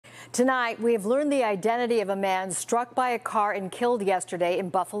Tonight, we have learned the identity of a man struck by a car and killed yesterday in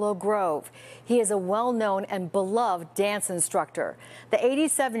Buffalo Grove. He is a well-known and beloved dance instructor. The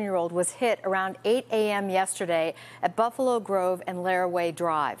 87-year-old was hit around 8 a.m. yesterday at Buffalo Grove and Laraway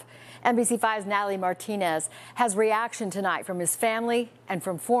Drive. NBC5's Natalie Martinez has reaction tonight from his family and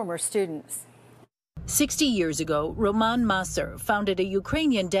from former students. 60 years ago, Roman Maser founded a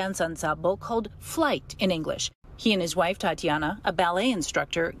Ukrainian dance ensemble called Flight in English. He and his wife, Tatiana, a ballet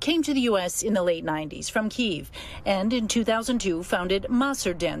instructor, came to the U.S. in the late 90s from Kyiv, and in 2002 founded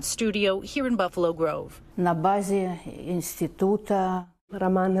Maser Dance Studio here in Buffalo Grove. На базе института.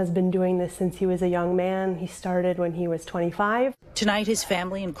 Roman has been doing this since he was a young man. He started when he was 25. Tonight, his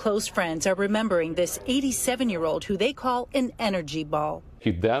family and close friends are remembering this 87-year-old who they call an energy ball.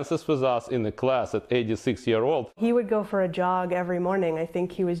 He dances with us in the class at 86-year-old. He would go for a jog every morning. I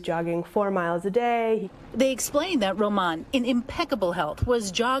think he was jogging 4 miles a day. They explain that Roman, in impeccable health, was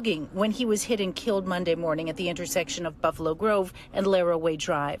jogging when he was hit and killed Monday morning at the intersection of Buffalo Grove and Laraway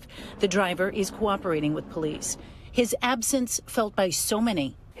Drive. The driver is cooperating with police. His absence felt by so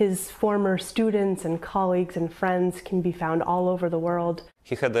many. His former students and colleagues and friends can be found all over the world.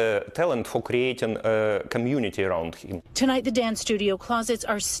 He had a talent for creating a community around him. Tonight, the dance studio closets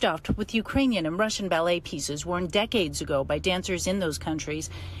are stuffed with Ukrainian and Russian ballet pieces worn decades ago by dancers in those countries.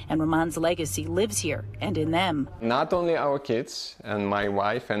 And Roman's legacy lives here and in them. Not only our kids and my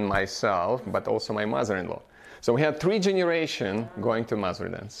wife and myself, but also my mother-in-law. So we had 3 generations going to Maser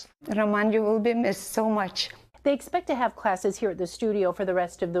dance. Roman, you will be missed so much. They expect to have classes here at the studio for the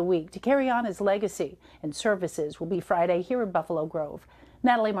rest of the week to carry on his legacy, and services will be Friday here in Buffalo Grove.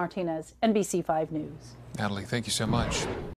 Natalie Martinez, NBC5 News. Natalie, thank you so much.